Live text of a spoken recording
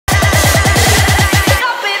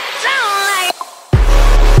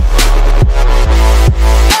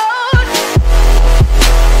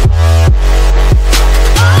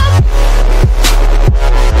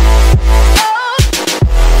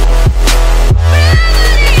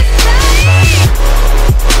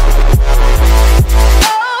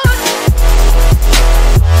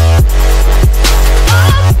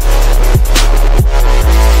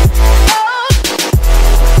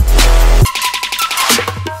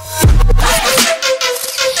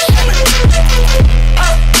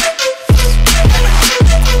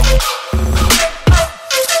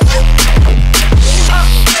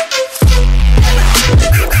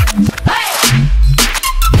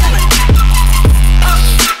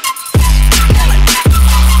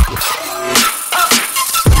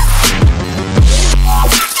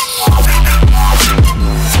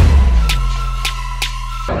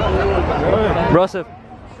Broseph.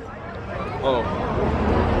 Oh.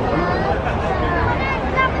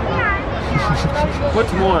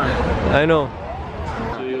 What's more? I know.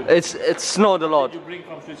 So it's snowed a lot. you bring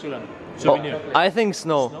from Switzerland? Souvenir. Oh, I think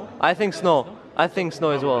snow. I think snow. I think snow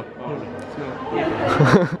as well.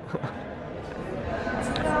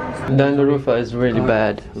 Dandruff is really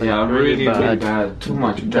bad. Like, Yeah, really bad. Too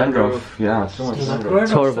much dandruff. Yeah, so much dandruff.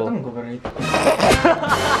 It's horrible.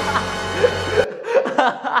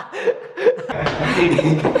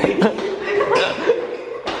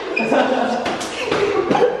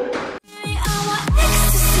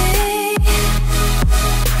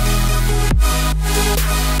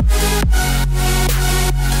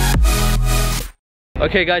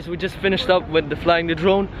 Okay guys, we just finished up with the flying the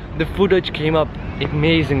drone. The footage came up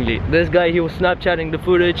amazingly. This guy, he was Snapchatting the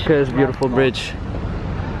footage. Here's a beautiful bridge.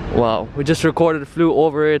 Wow, we just recorded, flew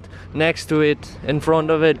over it, next to it, in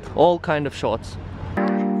front of it, all kind of shots.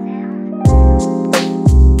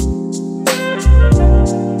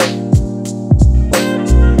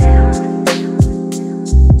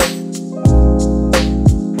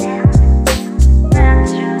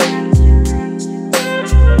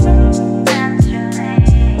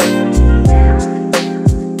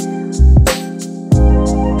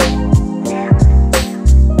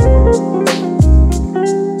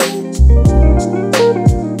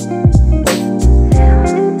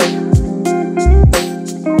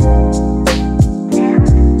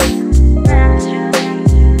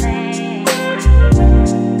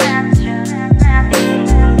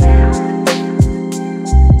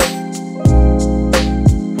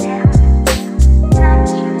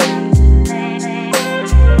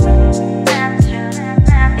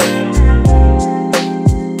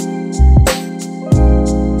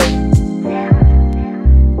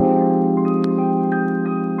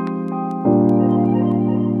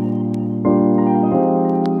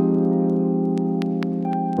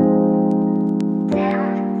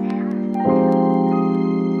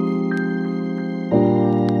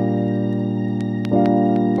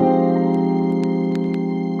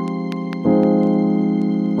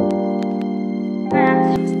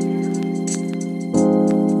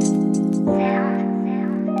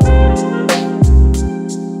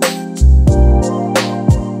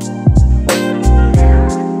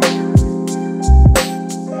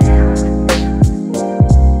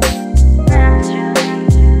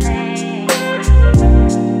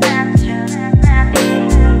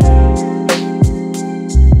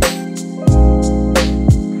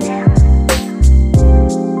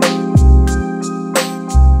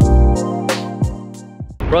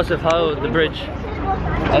 Broseph, how the bridge?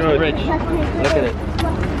 That's the bridge. Look at it.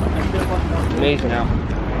 Amazing now.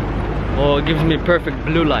 Oh, it gives me perfect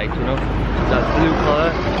blue light, you know? That blue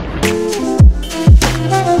color.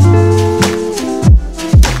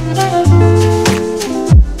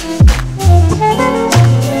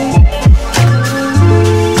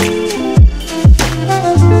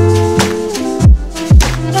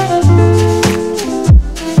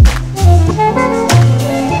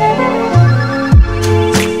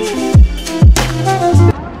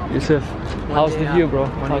 How's the view, bro?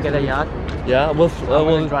 When you get a yacht, yeah, we'll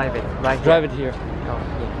drive it. Right, drive it here.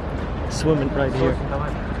 Swim it right here.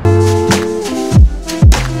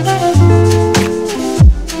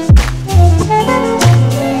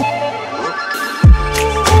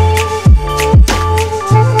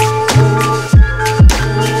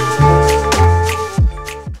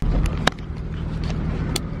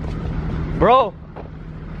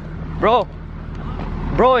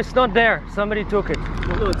 Bro, it's not there. Somebody took it.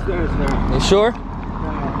 No, it's there, it's there. You sure?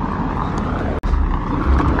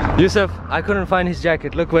 Yusuf, I couldn't find his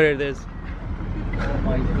jacket. Look where it is. Oh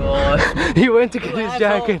my god. He went to get his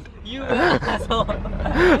jacket. You asshole.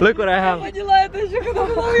 Look what I have. Why'd you lie? I should have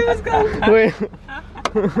known he was coming. Wait.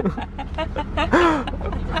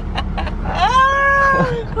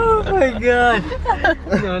 Oh my god.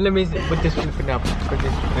 No, let me put this one up.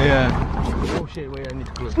 Yeah. Oh shit, wait, I need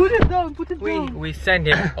to close. Put it down, put it down. We sent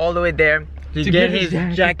him all the way there to get his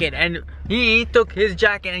jacket, and he took his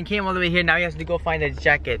jacket and came all the way here. Now he has to go find his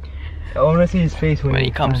jacket. I want to see his face when he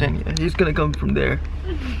comes in. He's gonna come from there.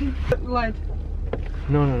 Light.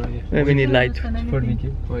 No. Yeah. We need light for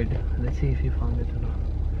video. Wait, let's see if he found it or not.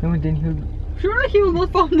 No, then he'll. Surely he will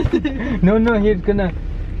not find it. No, he's gonna.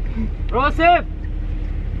 Broseph!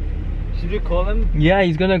 Should we call him? Yeah,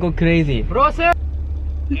 he's gonna go crazy. Broseph!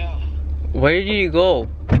 Yeah. Where did you go?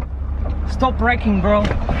 Stop wrecking, bro.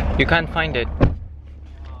 You can't find it.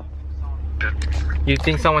 You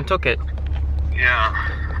think someone took it? Yeah.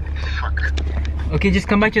 Fuck. Okay, just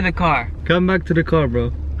come back to the car. Come back to the car,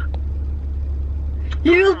 bro.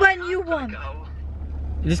 You will buy a new one.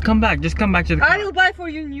 Just come back to the car. I will buy for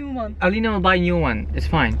you a new one. Alina will buy a new one. It's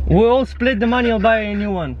fine. We all split the money. I'll buy a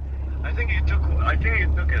new one. I think he took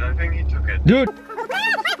it. Dude,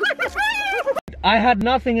 I had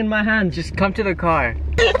nothing in my hands. Just come to the car.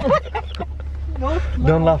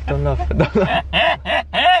 Don't laugh. Don't laugh. Don't laugh.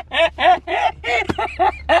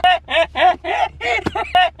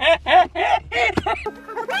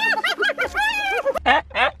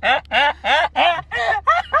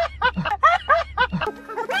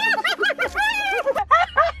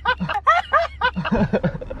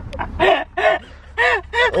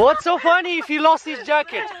 What's so funny if he lost his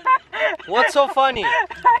jacket? What's so funny?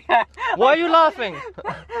 Why are you laughing?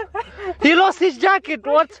 He lost his jacket.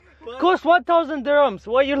 What? Cost 1,000 dirhams.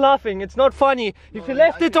 Why are you laughing? It's not funny. If he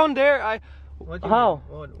left it on there, How?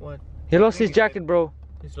 What? He lost his jacket, bro.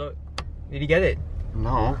 Did you get it?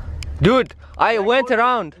 No. Dude, I went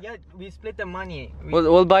around. Yeah, we split the money.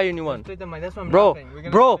 We'll buy you a new one. Split the money. That's what I'm Bro, laughing. We're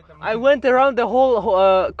gonna bro, split the money. I went around the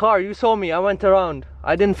whole car. You saw me. I went around.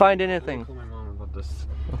 I didn't find anything. Tell my mom about this.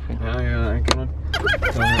 Okay. Yeah, I cannot.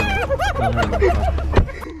 Tell her.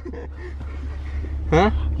 Huh?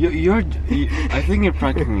 I think you're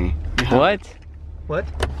pranking me. You have What? it. What?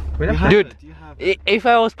 You have Dude, it, you have it. If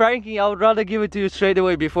I was pranking, I would rather give it to you straight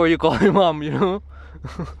away before you call your mom, you know?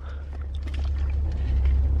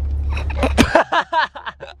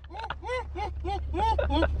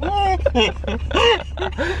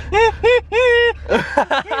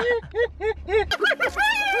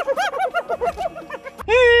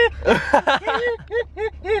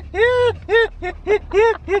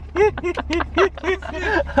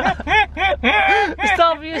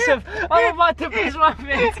 Stop, Yusuf. I'm about to piss my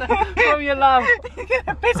face from your laugh. He's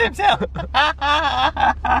gonna piss himself.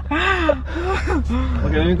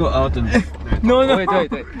 Okay, let me go out and. No. Wait.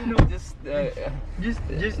 No,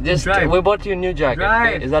 just drive. we bought you a new jacket.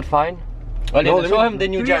 Drive. Is that fine? Well, show him the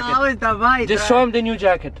new jacket. Just show him the new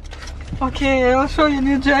jacket. Okay, I'll show you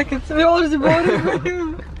new jackets. We already bought it for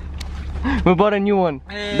you. We bought a new one.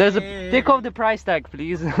 There's a take off the price tag,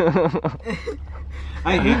 please.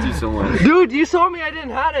 I hate you so much. Dude, you saw me. I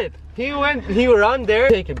didn't have it. He ran there.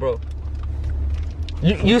 Take it, bro.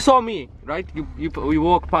 You saw me, right? You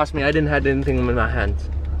walked past me. I didn't have anything in my hands.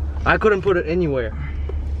 I couldn't put it anywhere.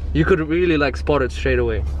 You could really like spot it straight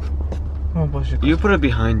away. You put it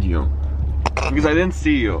behind you. Because I didn't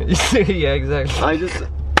see you. Yeah, exactly. I just.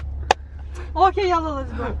 Okay, yalla,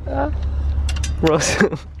 let's go. Ross.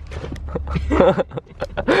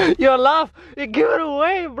 You laugh. You give it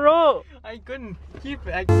away, bro. I couldn't keep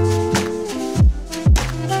it.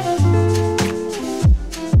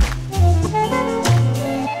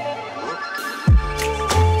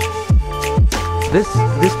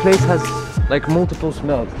 This place has like multiple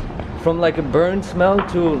smells, from like a burnt smell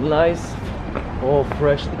to nice,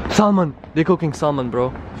 fresh salmon. They're cooking salmon,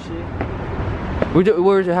 bro. We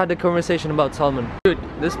had a conversation about salmon. Dude,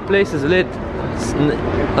 this place is lit.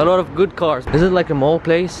 A lot of good cars. Is it like a mall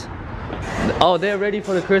place? Oh, they're ready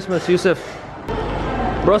for the Christmas, Yusuf.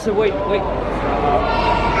 Bro, so wait. Huh?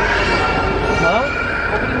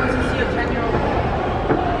 Nobody wants to see a 10-year-old.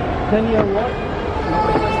 10-year what?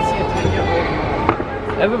 Nobody wants to see a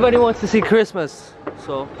 10-year-old. Everybody wants to see Christmas,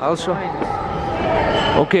 so I'll show.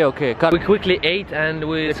 Okay. We quickly ate and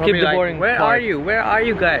we skipped the boring Where part. are you? Where are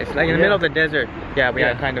you guys? Like in the middle of the desert. Yeah, we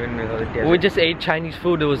are kind of in the middle of the desert. We just ate Chinese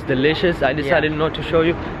food. It was delicious. I decided not to show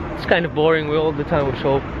you. It's kind of boring. We all the time will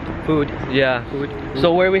show food. Yeah. Food.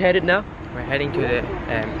 So where are we headed now? We're heading to the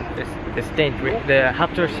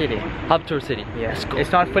Haptor city. Haptor city. Yeah. Let's go.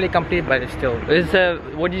 It's not fully complete, but it's still. It's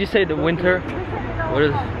what did you say? The winter? What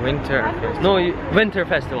is Winter Festival. No, winter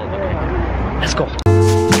festival. Okay. Let's go.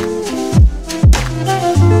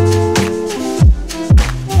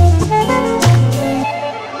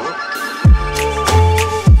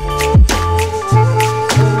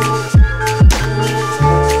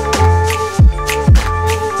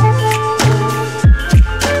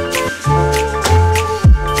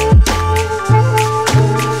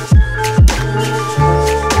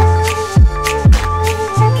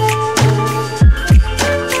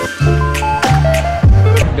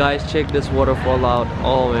 Guys, check this waterfall out.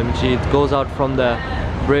 OMG, it goes out from the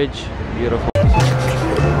bridge. Beautiful.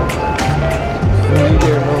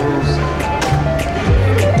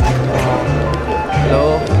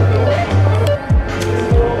 Hello.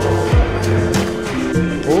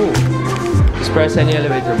 Oh, just press any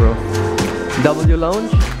elevator, bro. W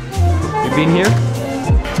lounge. You been here?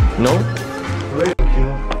 No.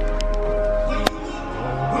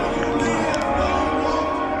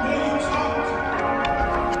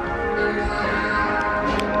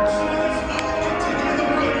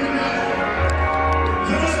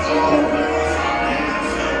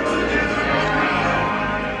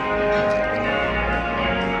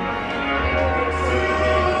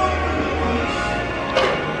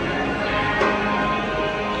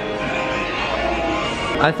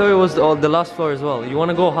 I thought it was the last floor as well. You want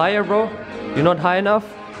to go higher, bro? You're not high enough?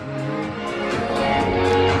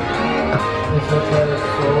 This hotel is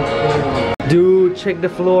so cool. Dude, check the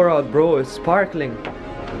floor out, bro. It's sparkling.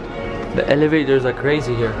 The elevators are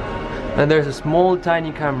crazy here. And there's a small,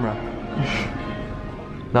 tiny camera.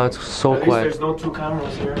 Now it's so At quiet. least there's no two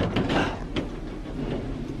cameras here.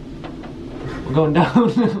 We're going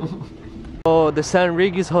down. Oh, the San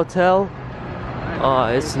Regis Hotel. Oh,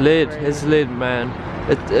 it's lit. It's lit, man.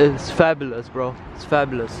 It's fabulous, bro. It's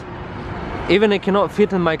fabulous. Even it cannot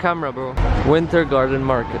fit in my camera, bro. Winter Garden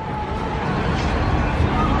Market.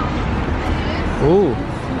 Ooh.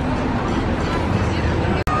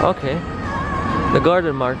 Okay. The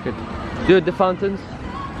garden market. Dude, the fountains.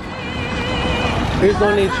 Here's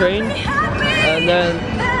only a train. And then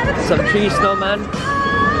some tree snowman.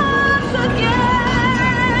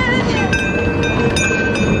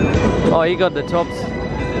 Oh, he got the tops.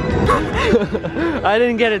 I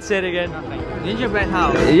didn't get it. Say it again. Gingerbread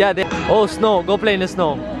house. Yeah, they, oh, snow. Go play in the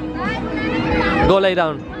snow. Go lay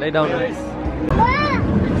down. Lay down.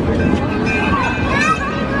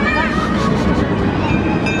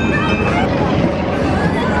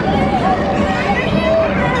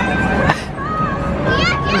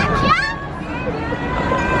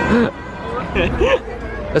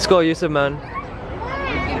 Let's go, Yusuf, man.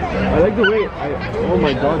 I like the way. Oh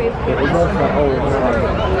my god.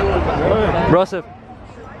 Brosif.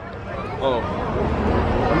 Oh.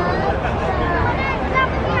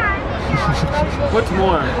 What's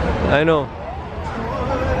more? I know.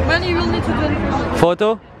 When you will need to do it.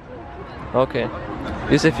 Photo? Okay.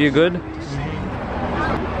 Yusuf, you good?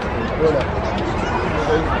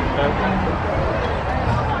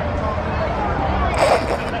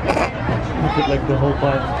 Look at like the whole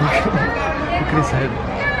pipe. Look at his head.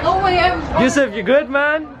 No way, I'm. Yusuf, you good,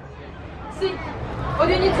 man? See, all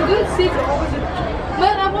you need to do is sit opposite.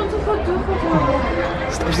 Man, I want to photo.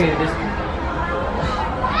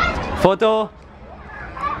 Photo.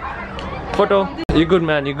 Photo. You good,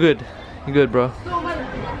 man? You good? You good, bro? No, man,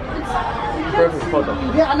 Perfect photo.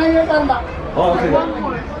 Oh, okay. one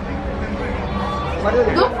more.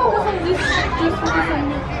 Don't focus on this, just focus on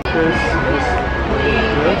me.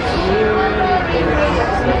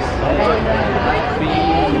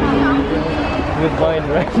 With wine,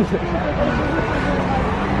 right?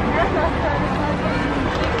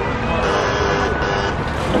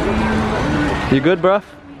 You good, bruv?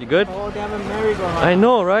 You good? Oh, they have a merry-go-round. I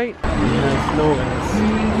know, right? Snow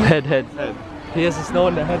Head. head. He has the snow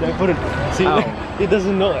in the head. I put it. See, Ow. he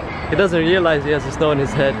doesn't know it. He doesn't realize he has the snow in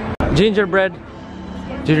his head. Gingerbread.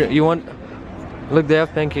 You want? Look, they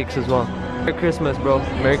have pancakes as well. Merry Christmas, bro.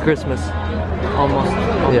 Merry Christmas. Almost.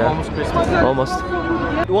 Yeah. Almost Christmas.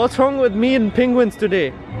 Almost. What's wrong with me and penguins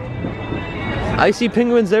today? I see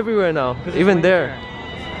penguins everywhere now. Even there.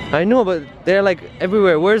 I know, but they're like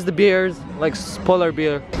everywhere. Where's the bears? Like polar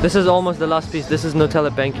bear. This is almost the last piece. This is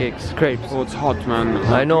Nutella pancakes, crepes. Oh, it's hot, man.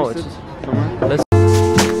 I know. Is It's, it somewhere? let's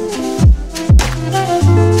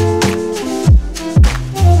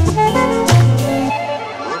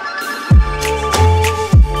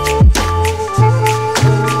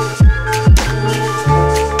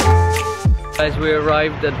Guys, we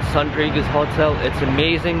arrived at San Regis Hotel. It's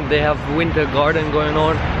amazing. They have winter garden going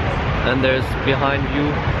on, and there's behind you.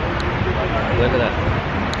 Look at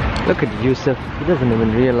that. Look at Yusuf. He doesn't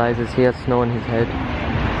even realize he has snow on his head.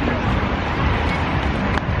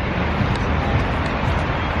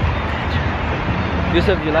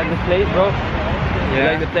 Yusuf, you like this place, bro? You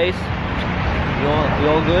like the place? You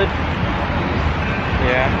all good?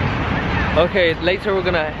 Yeah. Okay, later we're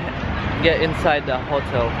gonna get inside the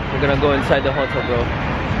hotel. We're gonna go inside the hotel, bro.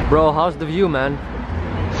 Bro, how's the view, man?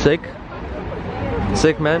 Sick?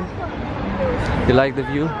 Sick, man? You like the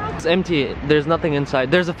view? It's empty. There's nothing inside.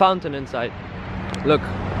 There's a fountain inside. Look.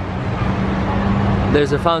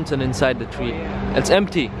 There's a fountain inside the tree. It's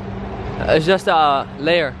empty. It's just a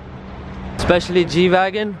layer. Especially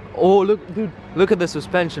G-Wagon. Oh, look, dude. Look at the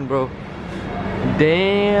suspension, bro.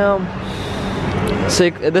 Damn.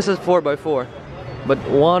 Sick. This is 4x4. But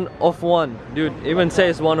 1 of 1. Dude, even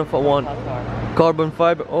says 1 of 1. Carbon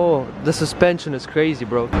fiber. Oh, the suspension is crazy,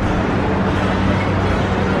 bro.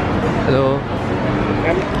 Hello.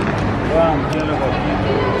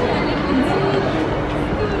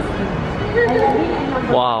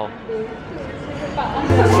 Wow.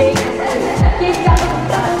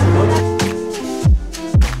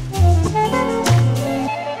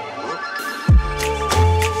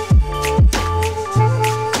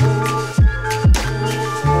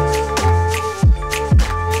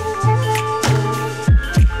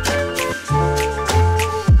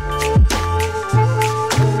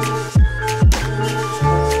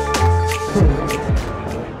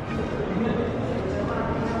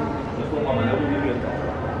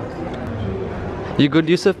 You good,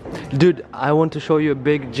 Yusuf? Dude, I want to show you a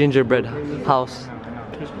big gingerbread house.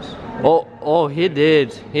 Oh, he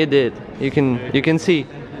did. He did. You can see.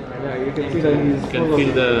 Yeah, you can see that he's feel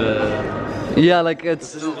the... Yeah, like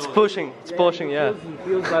it's pushing. It's pushing, yeah. He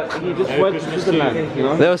feels that he just went to Switzerland, you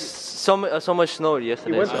know? There was so much snow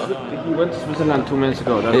yesterday. He went to Switzerland 2 minutes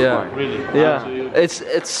ago, that's yeah. why. Really? Yeah.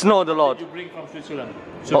 It's snowed a lot. What did you bring from Switzerland?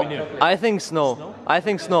 Oh, Souvenir? I think snow. I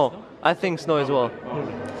think snow. I think snow as well.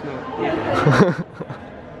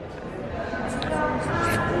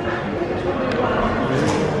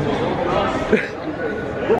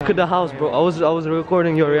 Look at the house, bro. I was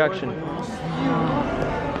recording your reaction.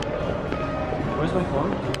 Where's my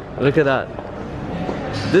phone? Look at that.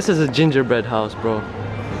 This is a gingerbread house, bro.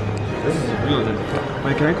 This is a real gingerbread.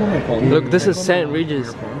 Wait, can I call my phone? Look, this is St.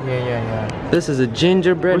 Regis. Yeah. This is a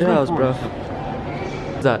gingerbread Where's my house, phone? bro.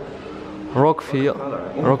 What's that?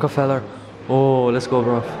 Rockefeller. Oh, let's go,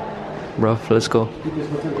 bro. Bro, let's go.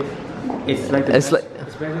 It's like It's like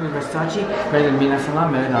it's better than Versace, better than Mina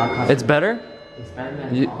Salam, better than Alcazar. it's better. It's better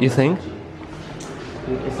than You think?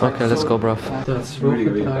 It's like Okay, let's go, bro. That's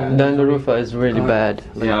really bad. Then the roof is really bad.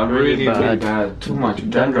 Yeah, really bad. Too much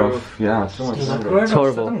dandruff. Yeah, so much dandruff. It's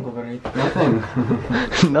horrible. Nothing.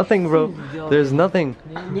 Nothing, bro. There's nothing.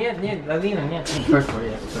 Нет, Ладина, нет. First floor,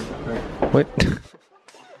 yes. Wait.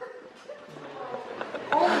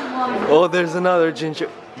 Oh, there's another ginger.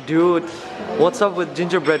 Dude, what's up with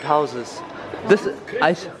gingerbread houses?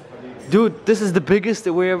 Dude, this is the biggest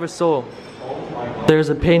that we ever saw. There's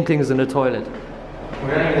a paintings in the toilet.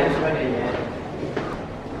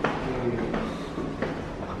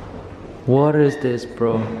 What is this,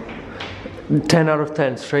 bro? 10 out of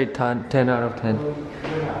 10, straight 10 out of 10.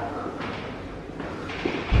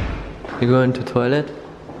 You go into toilet?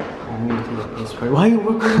 Why are you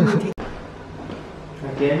recording?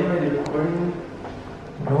 Again, are you recording?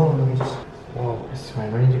 No, let me just. Whoa, it's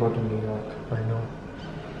fine. When did you go to New York? I know.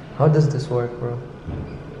 How does this work, bro?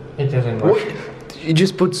 It doesn't work. You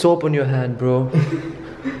just put soap on your hand, bro.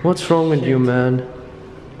 What's wrong with you, man?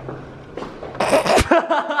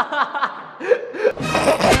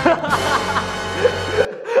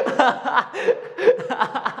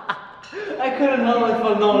 I couldn't hold it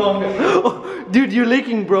for no longer. Oh, dude, you're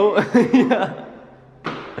leaking, bro. Yeah.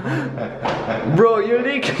 Bro, you're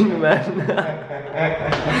leaking, man.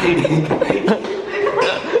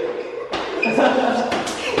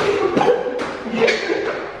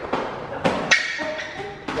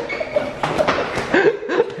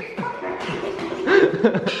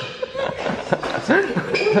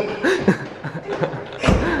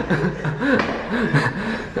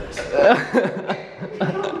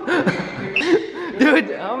 Dude,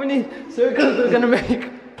 how many circles are we gonna make?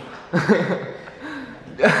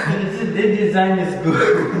 The design is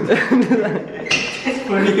good. It's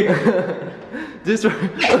funny. This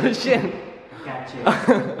one, oh shit.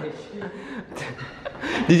 Gotcha.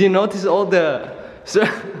 Did you notice all the, so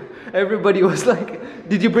everybody was like,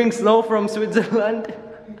 did you bring snow from Switzerland?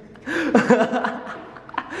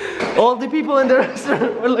 All the people in the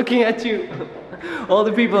restaurant were looking at you. All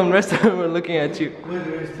the people in the restaurant were looking at you.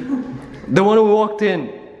 The one who walked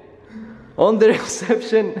in. On the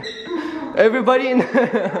reception. Everybody in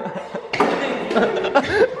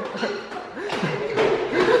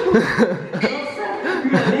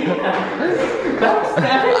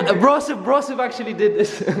Brosif actually did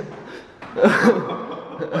this.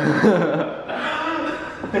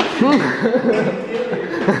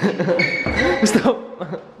 Stop.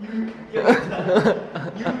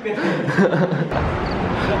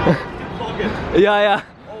 Yeah.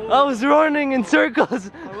 I was running in circles.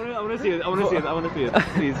 I wanna see it.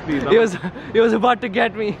 Please. He was about to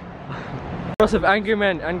get me. Brosif, angry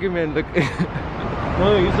man, look.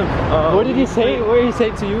 No, Yusuf. What did he say? What did he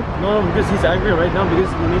say to you? No, because he's angry right now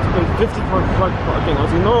because you need to pay 50 for parking. I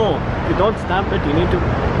was like, no, if you don't stamp it, you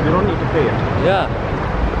don't need to pay it. Yeah.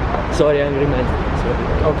 Sorry, angry man. Sorry.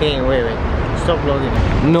 Okay, wait. Stop vlogging.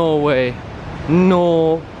 No way.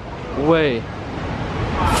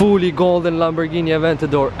 Fully golden Lamborghini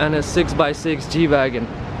Aventador and a 6x6 G-Wagon.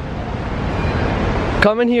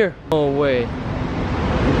 Come in here. No way.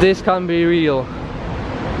 This can't be real.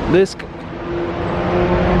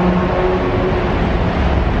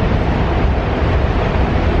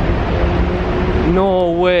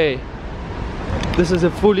 No way. This is a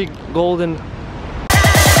fully golden.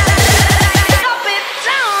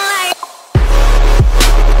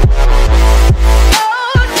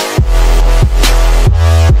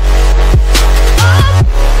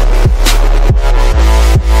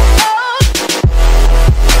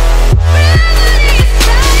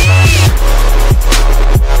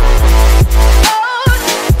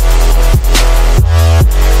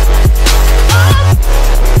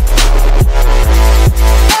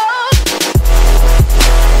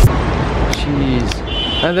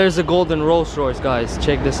 And there's a golden Rolls Royce, guys.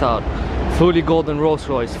 Check this out. Fully golden Rolls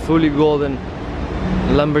Royce, fully golden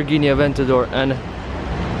Lamborghini Aventador, and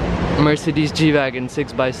Mercedes G-WAGON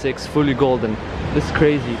 6x6, fully golden. This is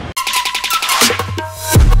crazy.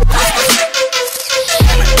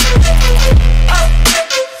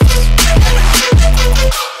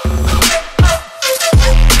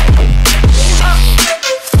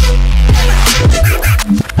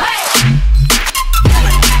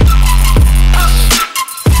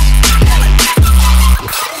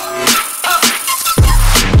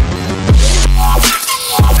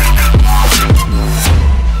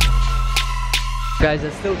 Guys,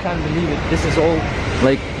 I still can't believe it. This is all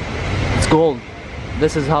like, it's gold.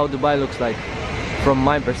 This is how Dubai looks like from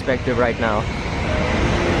my perspective right now.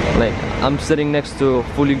 Like, I'm sitting next to a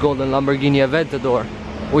fully golden Lamborghini Aventador,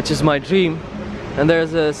 which is my dream, and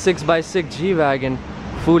there's a 6x6 G-WAGON,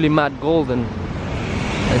 fully matte golden.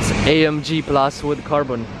 It's AMG plus with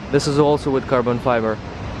carbon. This is also with carbon fiber.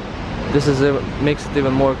 This is makes it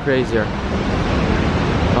even more crazier.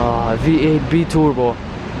 V8 B-turbo,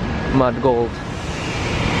 matte gold.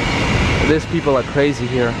 These people are crazy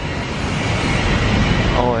here.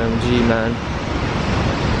 OMG, man.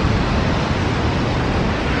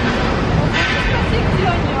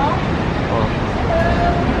 Oh.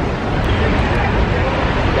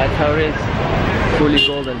 That's how it is. Fully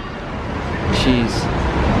golden. Jeez.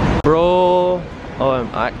 Bro. Oh,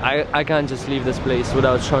 I can't just leave this place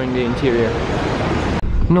without showing the interior.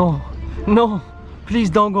 No. No. Please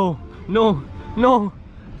don't go. No. No.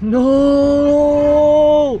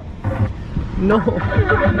 No. No! The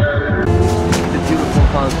beautiful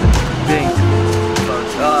fountain, pink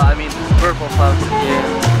fountain. I mean, purple fountain,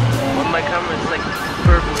 yeah. On my camera it's like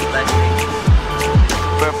purple, like pink.